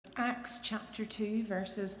Acts chapter 2,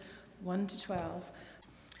 verses 1 to 12.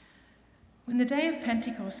 When the day of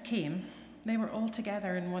Pentecost came, they were all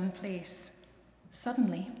together in one place.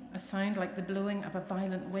 Suddenly, a sound like the blowing of a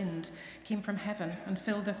violent wind came from heaven and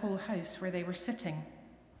filled the whole house where they were sitting.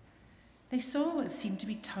 They saw what seemed to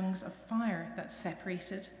be tongues of fire that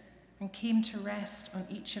separated and came to rest on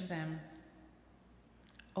each of them.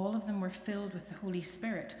 All of them were filled with the Holy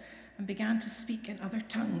Spirit and began to speak in other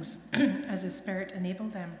tongues as the Spirit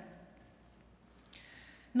enabled them.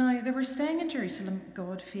 Now, there were staying in Jerusalem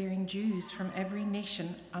God-fearing Jews from every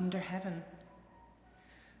nation under heaven.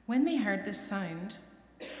 When they heard this sound,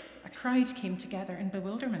 a crowd came together in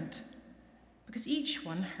bewilderment, because each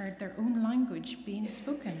one heard their own language being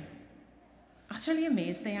spoken. Utterly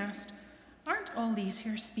amazed, they asked, "Aren't all these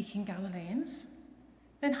here speaking Galileans?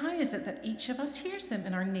 Then how is it that each of us hears them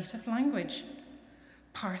in our native language?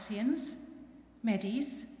 Parthians,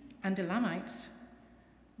 Medes, and Elamites,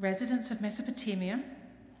 residents of Mesopotamia,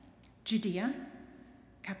 Judea,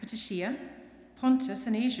 Cappadocia, Pontus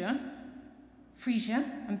and Asia,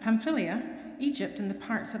 Phrygia and Pamphylia, Egypt and the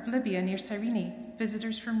parts of Libya near Cyrene,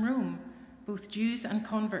 visitors from Rome, both Jews and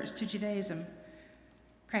converts to Judaism,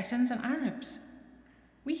 Cretans and Arabs.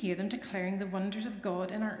 We hear them declaring the wonders of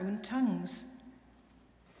God in our own tongues."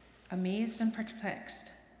 Amazed and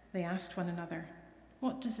perplexed, they asked one another,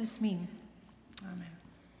 "What does this mean?" Amen.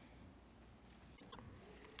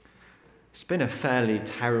 It's been a fairly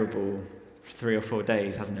terrible 3 or 4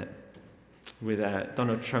 days, hasn't it? With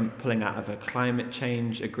Donald Trump pulling out of a climate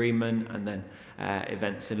change agreement, and then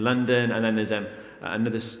events in London, and then there's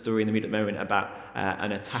another story in the media at the moment about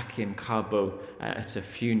an attack in Kabul at a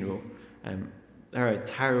funeral. There are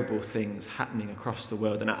terrible things happening across the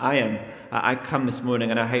world, and I come this morning,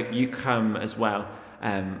 and I hope you come as well,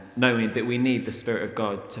 knowing that we need the Spirit of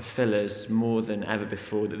God to fill us more than ever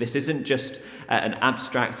before, that this isn't just an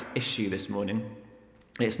abstract issue this morning.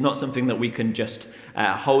 It's not something that we can just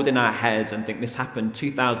hold in our heads and think this happened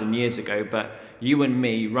 2,000 years ago, but you and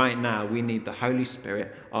me right now, we need the Holy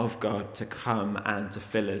Spirit of God to come and to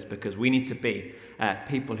fill us, because we need to be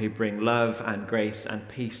people who bring love and grace and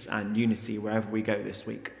peace and unity wherever we go this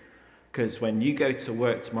week. Because when you go to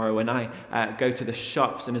work tomorrow, when I go to the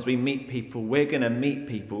shops, and as we meet people, we're going to meet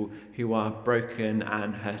people who are broken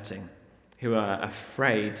and hurting, who are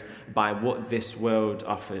afraid by what this world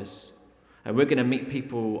offers. We're going to meet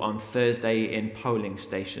people on Thursday in polling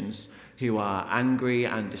stations who are angry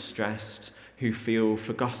and distressed, who feel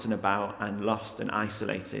forgotten about and lost and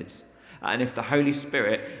isolated. And if the Holy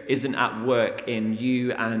Spirit isn't at work in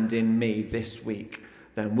you and in me this week,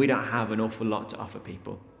 then we don't have an awful lot to offer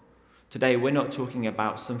people. Today, we're not talking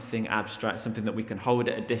about something abstract, something that we can hold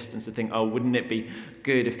at a distance and think, oh, wouldn't it be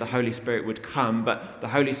good if the Holy Spirit would come? But the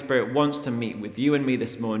Holy Spirit wants to meet with you and me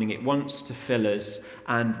this morning. It wants to fill us,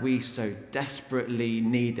 and we so desperately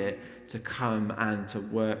need it to come and to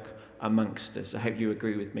work amongst us. I hope you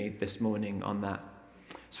agree with me this morning on that.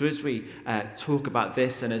 So as we talk about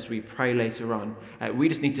this and as we pray later on, we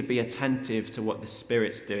just need to be attentive to what the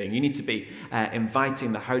Spirit's doing. You need to be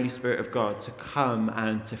inviting the Holy Spirit of God to come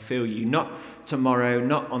and to fill you, not tomorrow,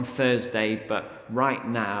 not on Thursday, but right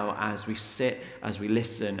now as we sit, as we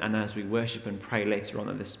listen, and as we worship and pray later on,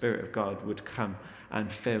 that the Spirit of God would come and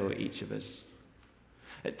fill each of us.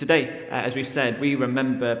 Today, as we said, we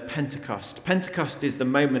remember Pentecost. Pentecost is the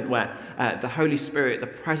moment where the Holy Spirit, the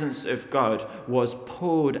presence of God, was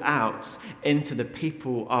poured out into the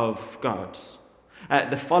people of God.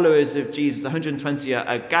 The followers of Jesus, 120,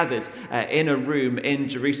 are gathered in a room in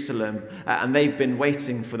Jerusalem, and they've been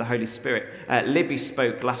waiting for the Holy Spirit. Libby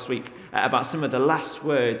spoke last week about some of the last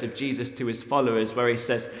words of Jesus to his followers, where he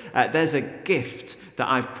says, there's a gift that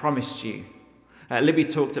I've promised you. Libby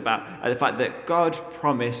talked about the fact that God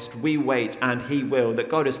promised, we wait, and he will. That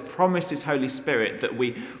God has promised his Holy Spirit, that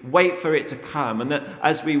we wait for it to come, and that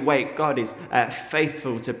as we wait, God is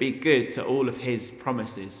faithful to be good to all of his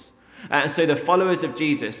promises. And so the followers of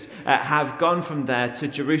Jesus have gone from there to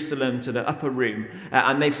Jerusalem, to the upper room,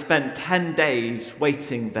 and they've spent 10 days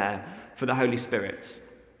waiting there for the Holy Spirit.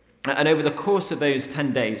 And over the course of those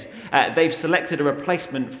 10 days, they've selected a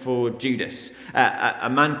replacement for Judas. A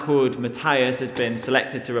man called Matthias has been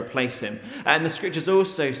selected to replace him. And the scriptures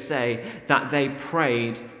also say that they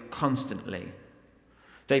prayed constantly.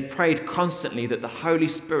 They prayed constantly that the Holy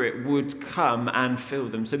Spirit would come and fill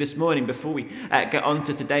them. So this morning, before we get on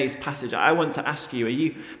to today's passage, I want to ask you, are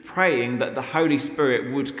you praying that the Holy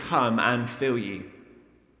Spirit would come and fill you?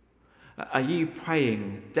 Are you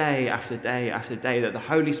praying day after day after day that the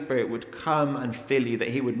Holy Spirit would come and fill you, that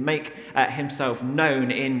he would make himself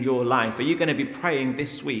known in your life? Are you going to be praying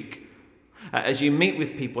this week As you meet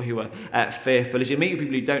with people who are fearful, as you meet with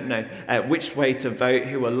people who don't know which way to vote,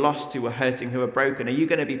 who are lost, who are hurting, who are broken, are you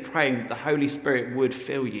going to be praying that the Holy Spirit would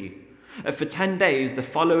fill you? For 10 days, the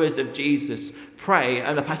followers of Jesus pray,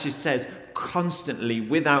 and the passage says, constantly,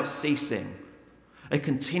 without ceasing. They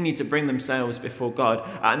continue to bring themselves before God.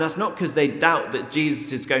 And that's not because they doubt that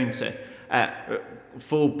Jesus is going to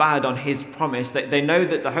fall bad on his promise. They know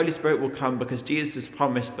that the Holy Spirit will come because Jesus has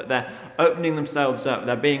promised, but they're opening themselves up.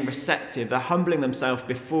 They're being receptive. They're humbling themselves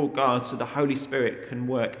before God so the Holy Spirit can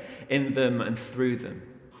work in them and through them.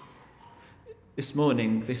 This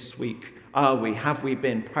morning, this week, have we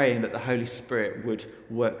been praying that the Holy Spirit would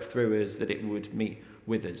work through us, that it would meet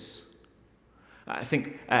with us? I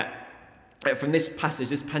think from this passage,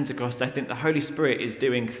 this Pentecost, I think the Holy Spirit is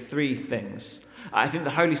doing three things. I think the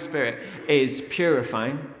Holy Spirit is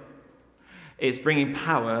purifying, it's bringing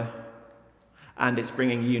power, and it's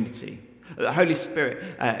bringing unity. The Holy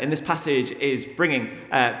Spirit in this passage is bringing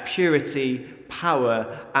purity,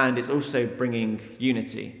 power, and it's also bringing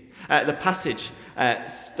unity. The passage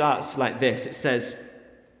starts like this. It says,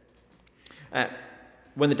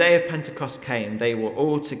 when the day of Pentecost came, they were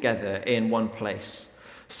all together in one place.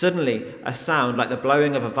 Suddenly, a sound like the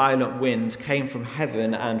blowing of a violent wind came from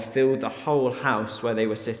heaven and filled the whole house where they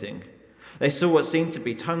were sitting. They saw what seemed to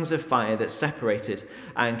be tongues of fire that separated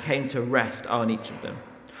and came to rest on each of them.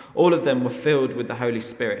 All of them were filled with the Holy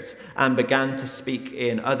Spirit and began to speak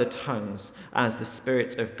in other tongues as the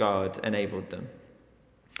Spirit of God enabled them.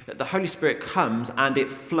 The Holy Spirit comes and it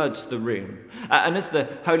floods the room. And as the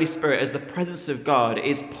Holy Spirit, as the presence of God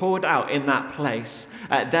is poured out in that place,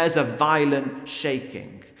 there's a violent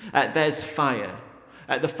shaking. There's fire.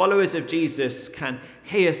 The followers of Jesus can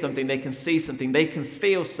hear something, they can see something, they can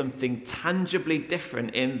feel something tangibly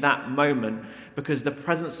different in that moment because the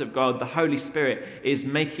presence of God, the Holy Spirit, is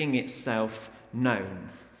making itself known.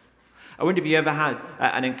 I wonder if you ever had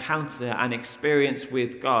an encounter, an experience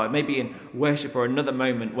with God, maybe in worship or another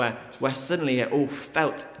moment where suddenly it all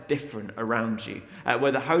felt different around you,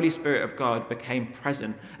 where the Holy Spirit of God became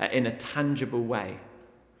present in a tangible way.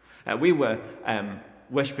 We were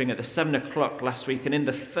worshipping at the 7 o'clock last week, and in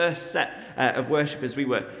the first set of worship as we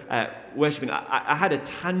were worshipping, I had a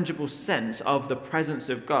tangible sense of the presence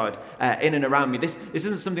of God in and around me. This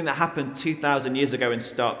isn't something that happened 2,000 years ago and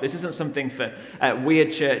stopped. This isn't something for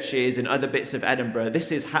weird churches in other bits of Edinburgh.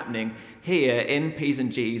 This is happening here in P's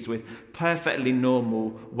and G's with perfectly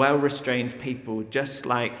normal, well-restrained people just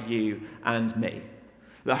like you and me.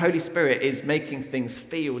 The Holy Spirit is making things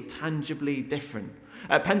feel tangibly different.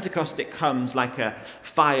 At Pentecost, it comes like a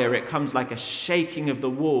fire, it comes like a shaking of the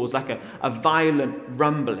walls, like a violent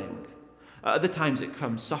rumbling. At other times, it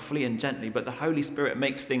comes softly and gently, but the Holy Spirit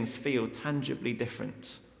makes things feel tangibly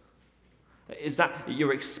different. Is that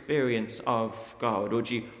your experience of God, or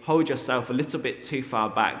do you hold yourself a little bit too far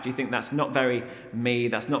back? Do you think that's not very me,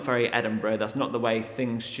 that's not very Edinburgh, that's not the way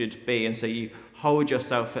things should be, and so you hold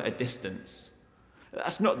yourself at a distance?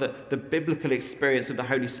 That's not the biblical experience of the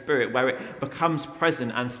Holy Spirit, where it becomes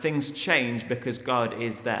present and things change because God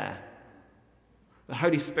is there. The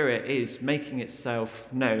Holy Spirit is making itself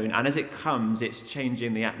known, and as it comes, it's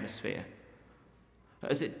changing the atmosphere.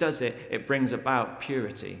 As it does it, it brings about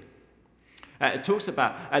purity. It talks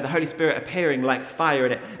about the Holy Spirit appearing like fire,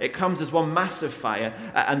 and it comes as one massive fire,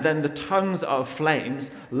 and then the tongues of flames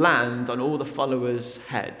land on all the followers'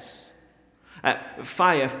 heads.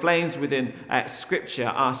 Fire, flames within Scripture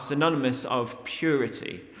are synonymous of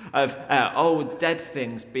purity, of old dead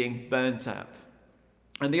things being burnt up.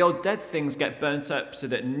 And the old dead things get burnt up so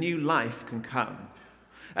that new life can come.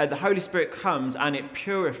 The Holy Spirit comes and it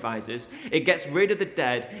purifies us. It gets rid of the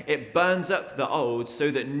dead. It burns up the old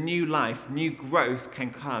so that new life, new growth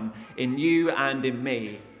can come in you and in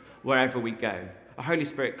me wherever we go. The Holy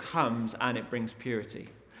Spirit comes and it brings purity.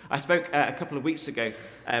 I spoke a couple of weeks ago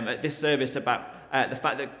at this service about the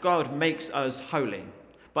fact that God makes us holy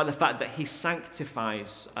by the fact that he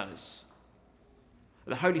sanctifies us.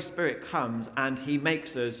 The Holy Spirit comes and he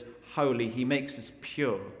makes us holy. He makes us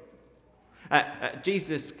pure.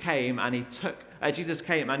 Jesus came and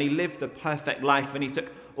he lived the perfect life, and he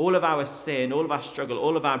took all of our sin, all of our struggle,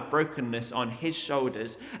 all of our brokenness on his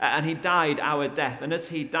shoulders, and he died our death. And as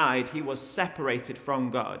he died, he was separated from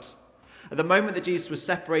God. At the moment that Jesus was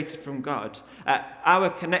separated from God, our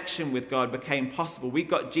connection with God became possible. We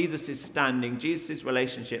got Jesus' standing, Jesus'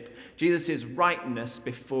 relationship, Jesus' rightness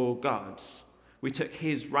before God. We took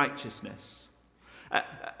his righteousness.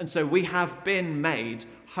 And so we have been made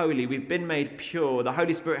holy. We've been made pure. The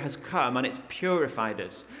Holy Spirit has come and it's purified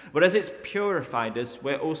us. But as it's purified us,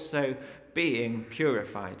 we're also being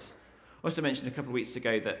purified. I also mentioned a couple of weeks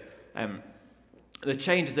ago that the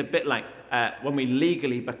change is a bit like when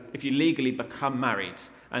if you legally become married.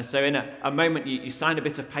 And so in a moment you sign a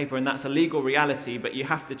bit of paper and that's a legal reality, but you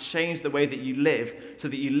have to change the way that you live so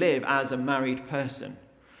that you live as a married person.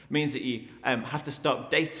 It means that you have to stop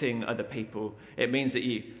dating other people. It means that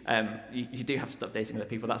you do have to stop dating other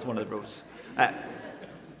people. That's one of the rules.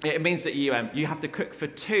 It means that you have to cook for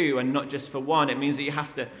two and not just for one. It means that you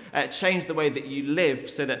have to change the way that you live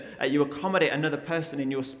so that you accommodate another person in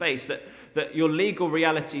your space, that your legal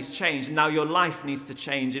realities change, and now your life needs to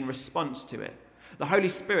change in response to it. The Holy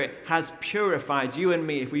Spirit has purified you and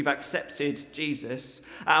me if we've accepted Jesus,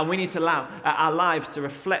 and we need to allow our lives to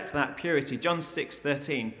reflect that purity. John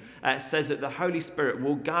 6:13 says that the Holy Spirit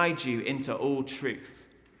will guide you into all truth.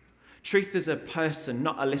 Truth is a person,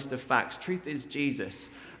 not a list of facts. Truth is Jesus.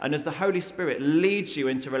 And as the Holy Spirit leads you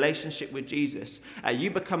into relationship with Jesus,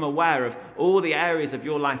 you become aware of all the areas of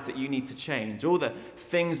your life that you need to change, all the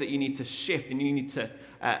things that you need to shift and you need to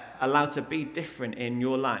allow to be different in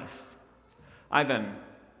your life.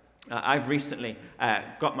 I've recently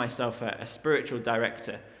got myself a spiritual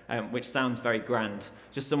director, which sounds very grand.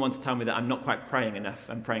 Just someone to tell me that I'm not quite praying enough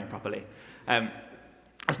and praying properly.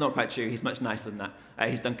 That's not quite true. He's much nicer than that.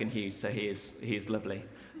 He's Duncan Hughes, so he is lovely.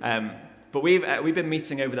 But we've been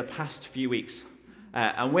meeting over the past few weeks,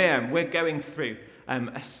 and we're going through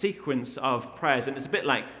a sequence of prayers, and it's a bit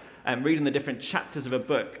like reading the different chapters of a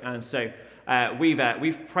book. And so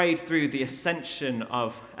we've prayed through the ascension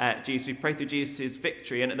of Jesus. We've prayed through Jesus'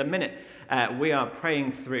 victory, and at the minute we are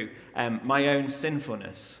praying through my own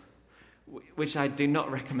sinfulness, which I do not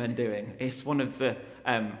recommend doing. It's one of the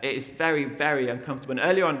it is very, very uncomfortable. And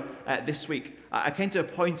earlier on this week, I came to a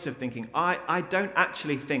point of thinking, I don't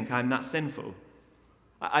actually think I'm that sinful.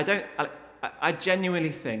 I genuinely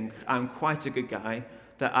think I'm quite a good guy,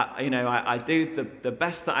 that I do the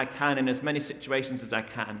best that I can in as many situations as I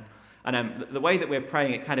can. And the way that we're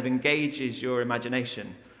praying, it kind of engages your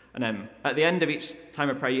imagination. And at the end of each time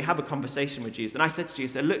of prayer, you have a conversation with Jesus. And I said to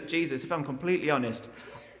Jesus, look, Jesus, if I'm completely honest,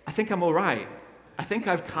 I think I'm all right. I think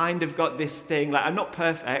I've kind of got this thing, like I'm not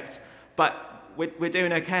perfect, but we're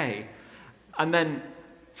doing okay. And then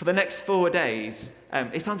for the next 4 days,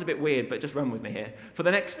 it sounds a bit weird, but just run with me here. For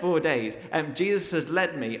the next 4 days, Jesus has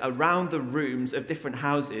led me around the rooms of different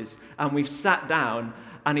houses, and we've sat down,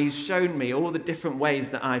 and he's shown me all the different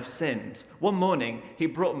ways that I've sinned. One morning, he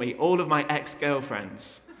brought me all of my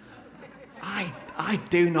ex-girlfriends. I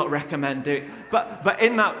do not recommend doing it. But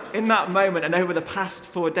in that moment and over the past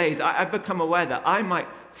 4 days, I've become aware that I might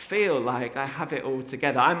feel like I have it all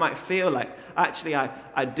together. I might feel like, actually,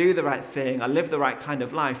 I do the right thing, I live the right kind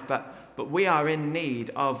of life, but we are in need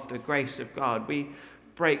of the grace of God. We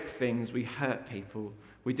break things, we hurt people,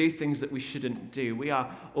 we do things that we shouldn't do. We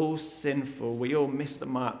are all sinful, we all miss the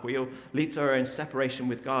mark, we all lead to our own separation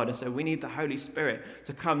with God, and so we need the Holy Spirit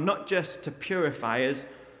to come not just to purify us,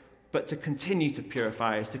 but to continue to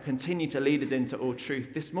purify us, to continue to lead us into all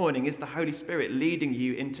truth. This morning is the Holy Spirit leading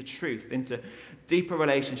you into truth, into deeper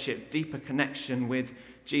relationship, deeper connection with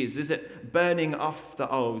Jesus. Is it burning off the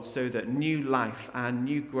old so that new life and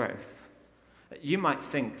new growth? You might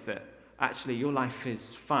think that actually your life is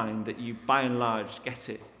fine, that you by and large get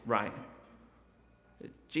it right.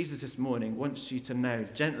 Jesus this morning wants you to know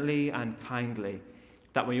gently and kindly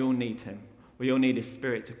that we all need him. We all need his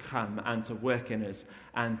Spirit to come and to work in us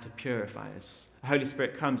and to purify us. The Holy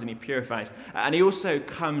Spirit comes and he purifies. And he also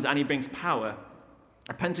comes and he brings power.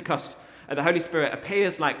 At Pentecost, the Holy Spirit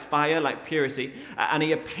appears like fire, like purity, and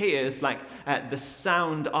he appears like the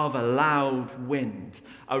sound of a loud wind,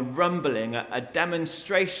 a rumbling, a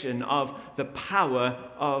demonstration of the power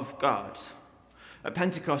of God. At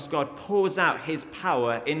Pentecost, God pours out his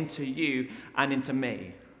power into you and into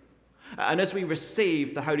me. And as we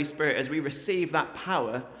receive the Holy Spirit, as we receive that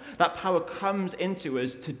power comes into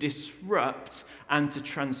us to disrupt and to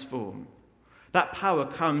transform. That power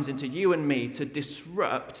comes into you and me to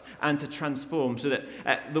disrupt and to transform so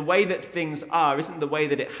that the way that things are isn't the way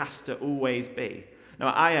that it has to always be. Now,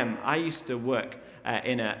 I used to work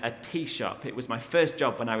in a tea shop. It was my first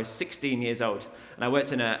job when I was 16 years old. And I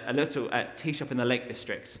worked in a little tea shop in the Lake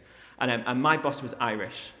District. And my boss was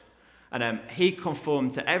Irish. And he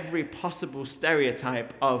conformed to every possible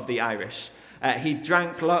stereotype of the Irish. He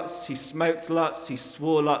drank lots, he smoked lots, he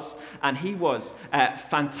swore lots, and he was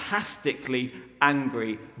fantastically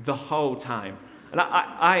angry the whole time. And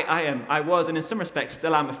I was, and in some respects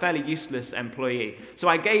still am, a fairly useless employee. So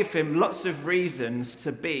I gave him lots of reasons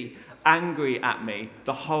to be angry at me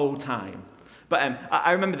the whole time. But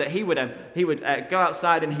I remember that he would go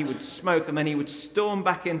outside and he would smoke, and then he would storm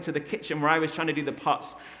back into the kitchen where I was trying to do the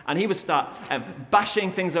pots, and he would start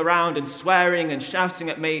bashing things around and swearing and shouting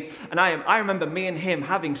at me. And I remember me and him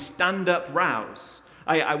having stand-up rows.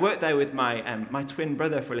 I worked there with my twin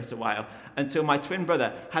brother for a little while, until my twin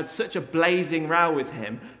brother had such a blazing row with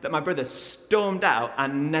him that my brother stormed out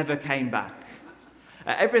and never came back.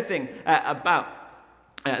 Everything about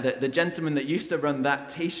the gentleman that used to run that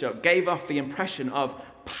tea shop gave off the impression of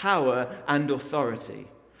power and authority.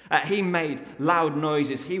 He made loud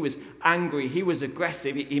noises. He was angry. He was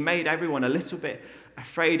aggressive. He made everyone a little bit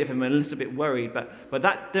afraid of him and a little bit worried. But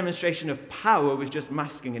that demonstration of power was just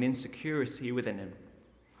masking an insecurity within him.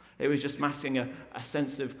 It was just masking a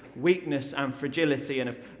sense of weakness and fragility, and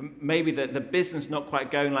of maybe the business not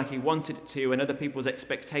quite going like he wanted it to, and other people's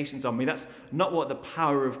expectations on me. That's not what the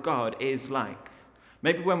power of God is like.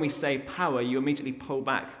 Maybe when we say power, you immediately pull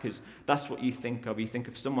back because that's what you think of. You think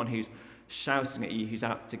of someone who's shouting at you, who's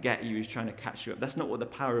out to get you, who's trying to catch you up. That's not what the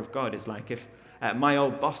power of God is like. If my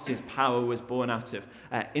old boss's power was born out of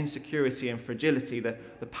insecurity and fragility, the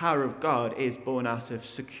power of God is born out of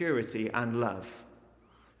security and love.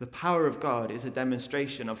 The power of God is a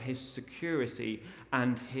demonstration of his security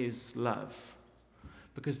and his love.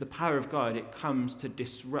 Because the power of God, it comes to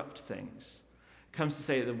disrupt things. It comes to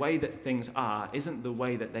say that the way that things are isn't the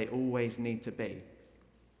way that they always need to be.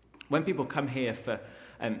 When people come here for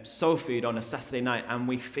soul food on a Saturday night and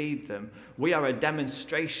we feed them, we are a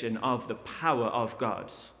demonstration of the power of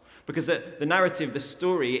God. Because the narrative, the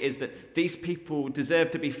story is that these people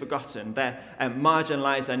deserve to be forgotten. They're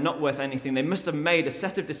marginalized, they're not worth anything. They must have made a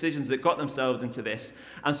set of decisions that got themselves into this,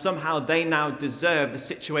 and somehow they now deserve the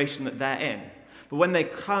situation that they're in. But when they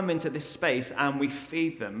come into this space and we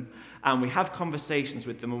feed them, and we have conversations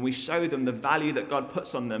with them, and we show them the value that God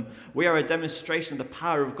puts on them, we are a demonstration of the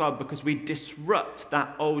power of God because we disrupt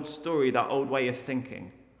that old story, that old way of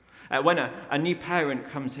thinking. When a new parent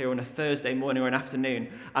comes here on a Thursday morning or an afternoon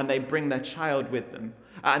and they bring their child with them,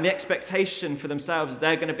 and the expectation for themselves is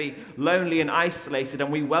they're going to be lonely and isolated, and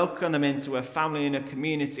we welcome them into a family and a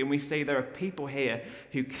community, and we say there are people here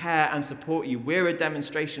who care and support you. We're a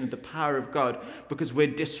demonstration of the power of God because we're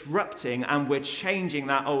disrupting and we're changing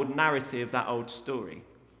that old narrative, that old story.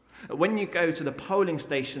 When you go to the polling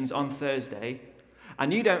stations on Thursday,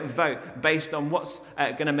 and you don't vote based on what's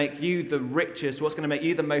going to make you the richest, what's going to make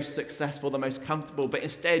you the most successful, the most comfortable, but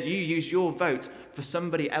instead you use your vote for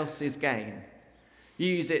somebody else's gain. You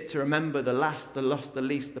use it to remember the last, the lost, the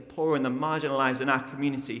least, the poor, and the marginalized in our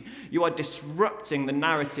community. You are disrupting the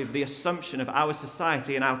narrative, the assumption of our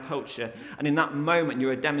society and our culture, and in that moment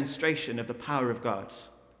you're a demonstration of the power of God.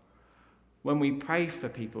 When we pray for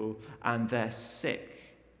people and they're sick,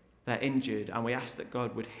 they're injured, and we ask that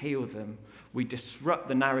God would heal them, we disrupt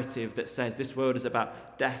the narrative that says this world is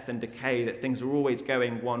about death and decay, that things are always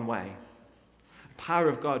going one way. The power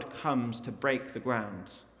of God comes to break the ground.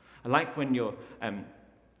 I like when you're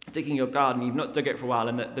digging your garden, you've not dug it for a while,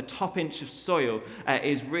 and the top inch of soil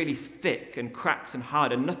is really thick and cracked and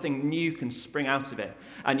hard, and nothing new can spring out of it.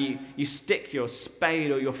 And you stick your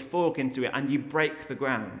spade or your fork into it, and you break the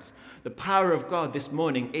ground. The power of God this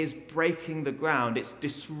morning is breaking the ground. It's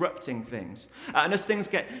disrupting things. And as things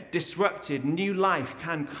get disrupted, new life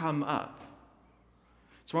can come up.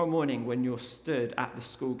 Tomorrow morning, when you're stood at the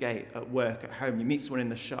school gate, at work, at home, you meet someone in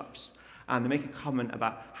the shops, and they make a comment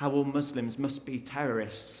about how all Muslims must be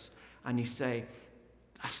terrorists, and you say,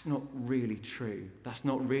 that's not really true. That's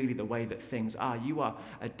not really the way that things are. You are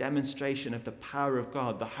a demonstration of the power of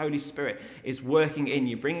God. The Holy Spirit is working in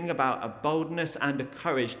you, bringing about a boldness and a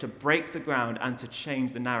courage to break the ground and to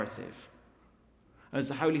change the narrative. As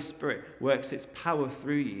the Holy Spirit works its power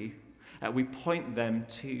through you, we point them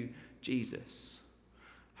to Jesus.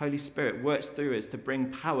 Holy Spirit works through us to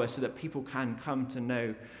bring power so that people can come to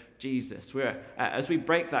know Jesus. As we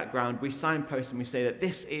break that ground, we signpost and we say that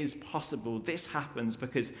this is possible, this happens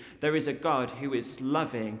because there is a God who is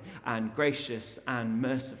loving and gracious and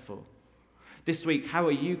merciful. This week, how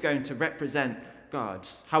are you going to represent God?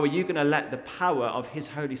 How are you going to let the power of his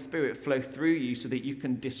Holy Spirit flow through you so that you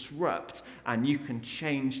can disrupt and you can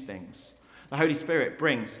change things? The Holy Spirit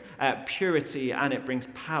brings purity and it brings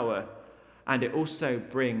power, and it also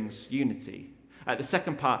brings unity. The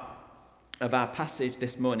second part of our passage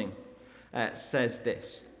this morning says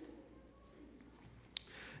this.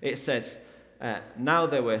 It says, now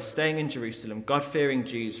there were staying in Jerusalem God-fearing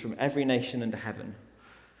Jews from every nation under heaven.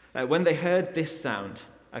 When they heard this sound,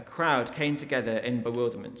 a crowd came together in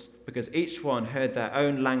bewilderment, because each one heard their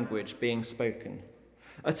own language being spoken.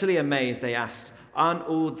 Utterly amazed, they asked, aren't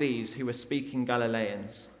all these who were speaking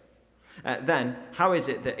Galileans? then how is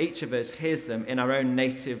it that each of us hears them in our own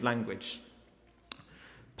native language?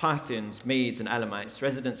 Parthians, Medes, and Elamites,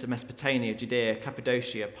 residents of Mesopotamia, Judea,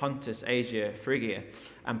 Cappadocia, Pontus, Asia, Phrygia,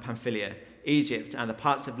 and Pamphylia, Egypt, and the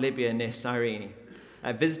parts of Libya near Cyrene,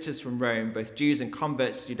 visitors from Rome, both Jews and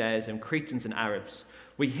converts to Judaism, Cretans and Arabs.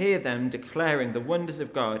 We hear them declaring the wonders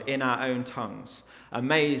of God in our own tongues.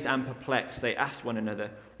 Amazed and perplexed, they ask one another,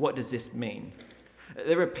 what does this mean?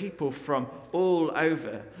 There are people from all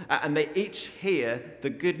over, and they each hear the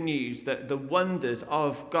good news, the wonders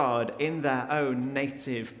of God in their own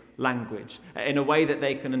native language, in a way that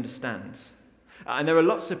they can understand. And there are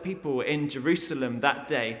lots of people in Jerusalem that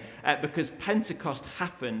day because Pentecost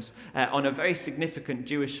happens on a very significant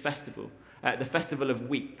Jewish festival, the Festival of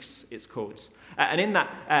Weeks, it's called. And in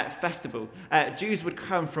that festival, Jews would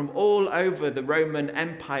come from all over the Roman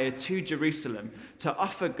Empire to Jerusalem to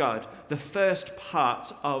offer God the first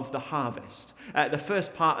part of the harvest, the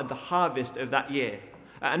first part of the harvest of that year.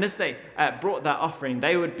 And as they brought that offering,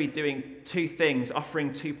 they would be doing two things,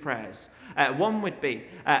 offering two prayers. One would be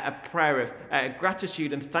a prayer of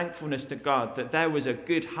gratitude and thankfulness to God that there was a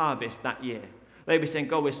good harvest that year. They'd be saying,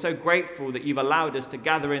 God, we're so grateful that you've allowed us to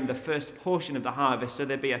gather in the first portion of the harvest, so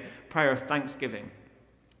there'd be a prayer of thanksgiving.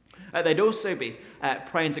 They'd also be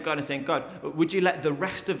praying to God and saying, God, would you let the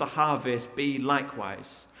rest of the harvest be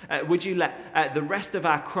likewise? Would you let the rest of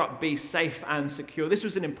our crop be safe and secure? This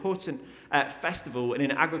was an important festival in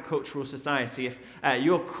an agricultural society. If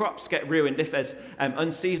your crops get ruined, if there's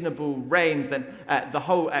unseasonable rains, then the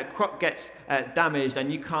whole crop gets damaged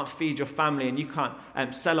and you can't feed your family and you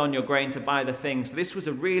can't sell on your grain to buy the things. So this was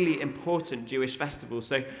a really important Jewish festival.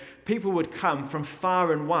 So people would come from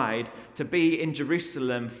far and wide to be in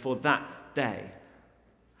Jerusalem for that day.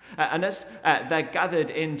 And as they're gathered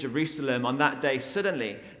in Jerusalem on that day,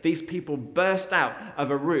 suddenly these people burst out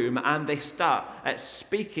of a room and they start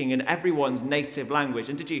speaking in everyone's native language.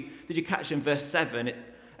 And did you catch in verse 7?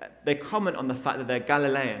 They comment on the fact that they're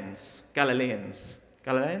Galileans. I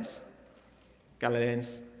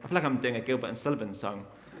feel like I'm doing a Gilbert and Sullivan song.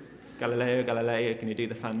 Galileo, Galileo, can you do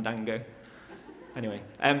the fandango? Anyway,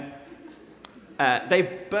 they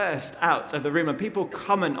burst out of the room and people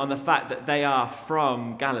comment on the fact that they are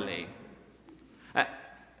from Galilee.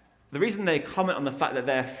 The reason they comment on the fact that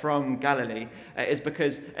they're from Galilee is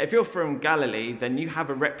because if you're from Galilee, then you have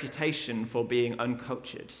a reputation for being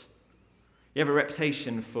uncultured. You have a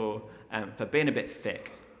reputation for being a bit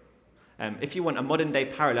thick. If you want a modern-day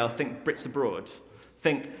parallel, think Brits abroad.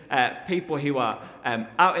 Think people who are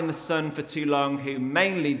out in the sun for too long, who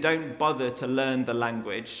mainly don't bother to learn the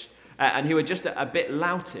language, and who are just a bit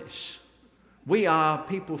loutish. We are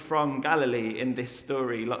people from Galilee in this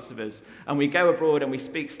story, lots of us. And we go abroad and we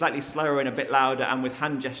speak slightly slower and a bit louder and with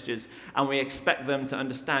hand gestures, and we expect them to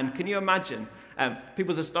understand. Can you imagine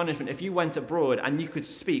people's astonishment if you went abroad and you could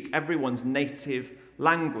speak everyone's native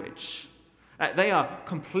language? They are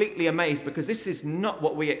completely amazed because this is not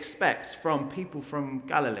what we expect from people from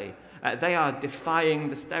Galilee. They are defying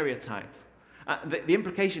the stereotype. The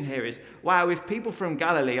implication here is, wow, if people from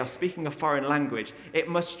Galilee are speaking a foreign language, it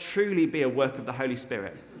must truly be a work of the Holy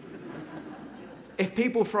Spirit. If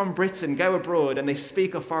people from Britain go abroad and they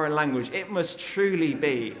speak a foreign language, it must truly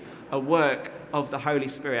be a work of the Holy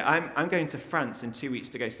Spirit. I'm going to France in 2 weeks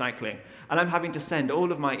to go cycling, and I'm having to send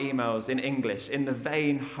all of my emails in English in the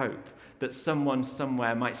vain hope that someone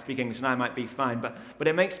somewhere might speak English and I might be fine. But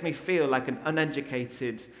it makes me feel like an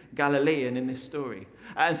uneducated Galilean in this story.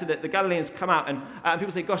 And so that the Galileans come out and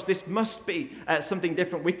people say, gosh, this must be something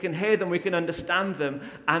different. We can hear them, we can understand them,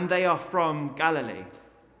 and they are from Galilee.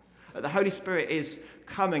 The Holy Spirit is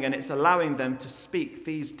coming and it's allowing them to speak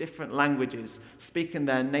these different languages, speak in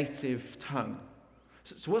their native tongue.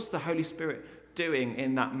 So what's the Holy Spirit doing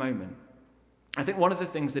in that moment? I think one of the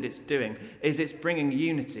things that it's doing is it's bringing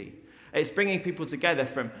unity. It's bringing people together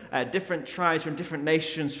from different tribes, from different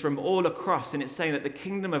nations, from all across, and it's saying that the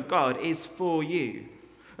kingdom of God is for you.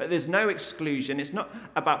 There's no exclusion. It's not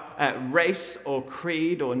about race or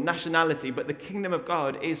creed or nationality, but the kingdom of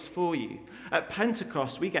God is for you. At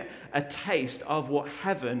Pentecost, we get a taste of what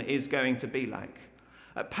heaven is going to be like.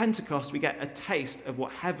 At Pentecost, we get a taste of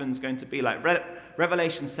what heaven's going to be like.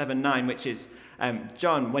 Revelation 7:9, which is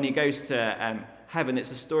John, when he goes to heaven,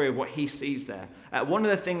 it's a story of what he sees there. One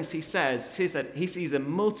of the things he says is that he sees a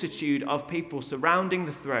multitude of people surrounding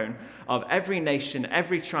the throne of every nation,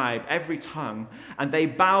 every tribe, every tongue, and they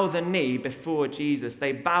bow the knee before Jesus.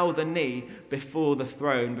 They bow the knee before the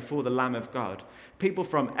throne, before the Lamb of God. People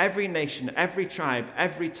from every nation, every tribe,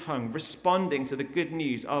 every tongue responding to the good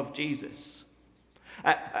news of Jesus.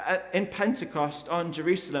 In Pentecost on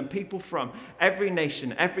Jerusalem, people from every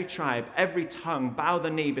nation, every tribe, every tongue bow the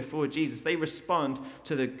knee before Jesus. They respond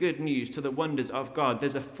to the good news, to the wonders of God.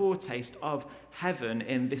 There's a foretaste of heaven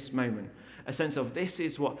in this moment, a sense of this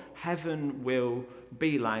is what heaven will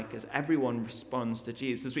be like as everyone responds to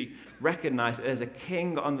Jesus, as we recognize that there's a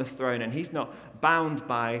king on the throne and he's not bound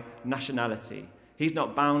by nationality. He's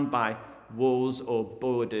not bound by walls or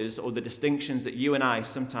borders or the distinctions that you and I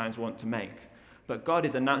sometimes want to make. But God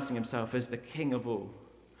is announcing himself as the King of all.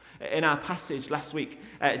 In our passage last week,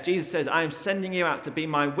 Jesus says, I am sending you out to be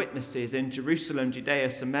my witnesses in Jerusalem,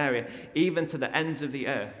 Judea, Samaria, even to the ends of the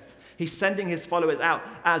earth. He's sending his followers out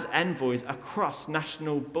as envoys across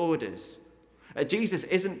national borders. Jesus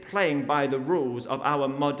isn't playing by the rules of our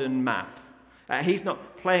modern map. He's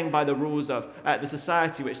not playing by the rules of the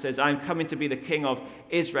society which says, I'm coming to be the king of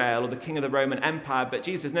Israel or the king of the Roman Empire. But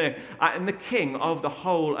Jesus says, no, I am the king of the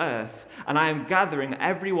whole earth, and I am gathering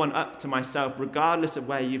everyone up to myself, regardless of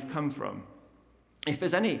where you've come from. If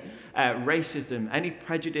there's any racism, any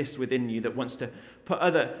prejudice within you that wants to put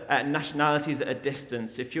other nationalities at a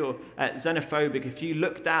distance, if you're xenophobic, if you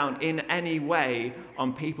look down in any way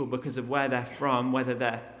on people because of where they're from, whether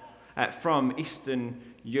they're from Eastern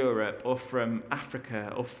Europe or from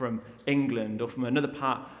Africa or from England or from another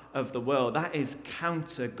part of the world, that is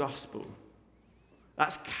counter-gospel.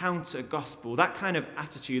 That's counter-gospel. That kind of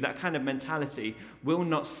attitude, that kind of mentality will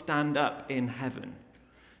not stand up in heaven.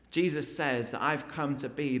 Jesus says that I've come to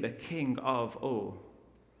be the King of all.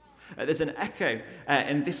 There's an echo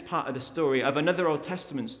in this part of the story of another Old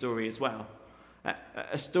Testament story as well.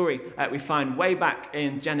 A story we find way back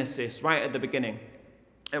in Genesis, right at the beginning,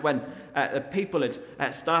 when the people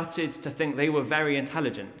had started to think they were very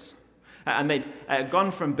intelligent. And they'd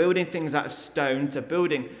gone from building things out of stone to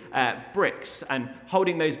building bricks and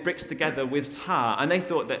holding those bricks together with tar. And they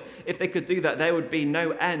thought that if they could do that, there would be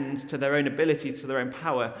no end to their own ability, to their own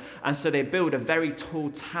power. And so they build a very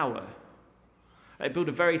tall tower. They build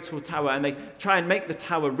a very tall tower, and they try and make the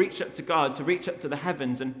tower reach up to God, to reach up to the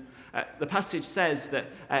heavens. And the passage says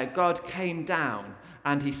that God came down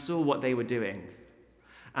and he saw what they were doing.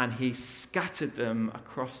 And he scattered them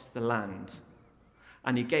across the land.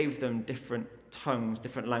 And he gave them different tongues,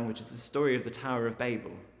 different languages. The story of the Tower of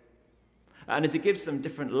Babel. And as he gives them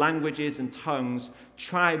different languages and tongues,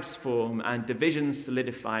 tribes form and divisions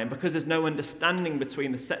solidify. And because there's no understanding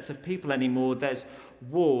between the sets of people anymore, there's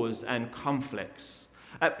wars and conflicts.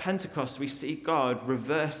 At Pentecost, we see God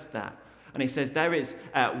reverse that. And he says there is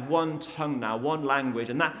one tongue now, one language.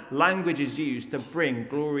 And that language is used to bring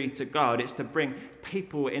glory to God. It's to bring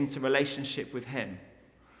people into relationship with him.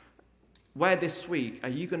 Where this week are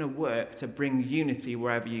you going to work to bring unity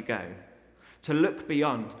wherever you go? To look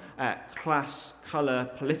beyond class, colour,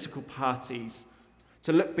 political parties,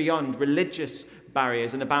 to look beyond religious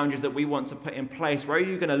barriers and the boundaries that we want to put in place. Where are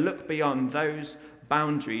you going to look beyond those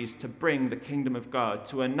boundaries to bring the kingdom of God,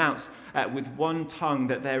 to announce with one tongue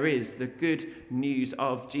that there is the good news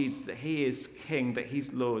of Jesus, that he is King, that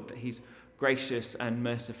he's Lord, that he's gracious and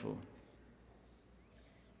merciful?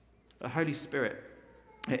 The Holy Spirit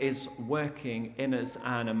is working in us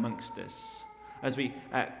and amongst us. As we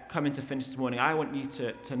come in to finish this morning, I want you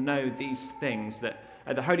to know these things, that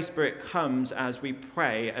the Holy Spirit comes as we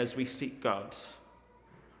pray, as we seek God.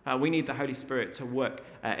 We need the Holy Spirit to work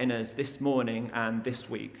in us this morning and this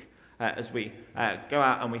week as we go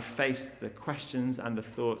out and we face the questions and the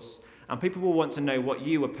thoughts. And people will want to know what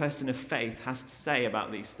you, a person of faith, has to say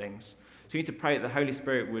about these things. So you need to pray that the Holy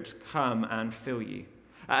Spirit would come and fill you.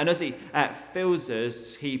 And as he fills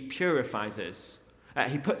us, he purifies us.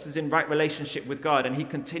 He puts us in right relationship with God, and he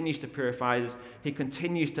continues to purify us. He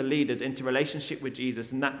continues to lead us into relationship with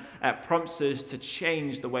Jesus, and that prompts us to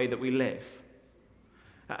change the way that we live.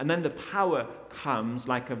 And then the power comes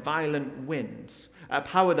like a violent wind, a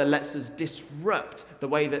power that lets us disrupt the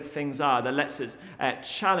way that things are, that lets us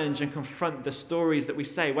challenge and confront the stories that we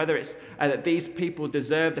say, whether it's that these people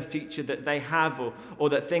deserve the future that they have, or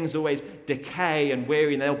that things always decay and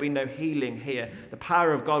weary and there'll be no healing here. The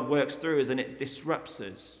power of God works through us, and it disrupts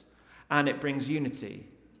us, and it brings unity.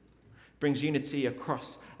 It brings unity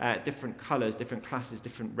across different colours, different classes,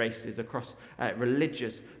 different races, across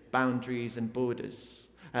religious boundaries and borders.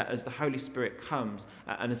 As the Holy Spirit comes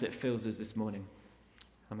and as it fills us this morning.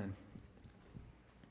 Amen.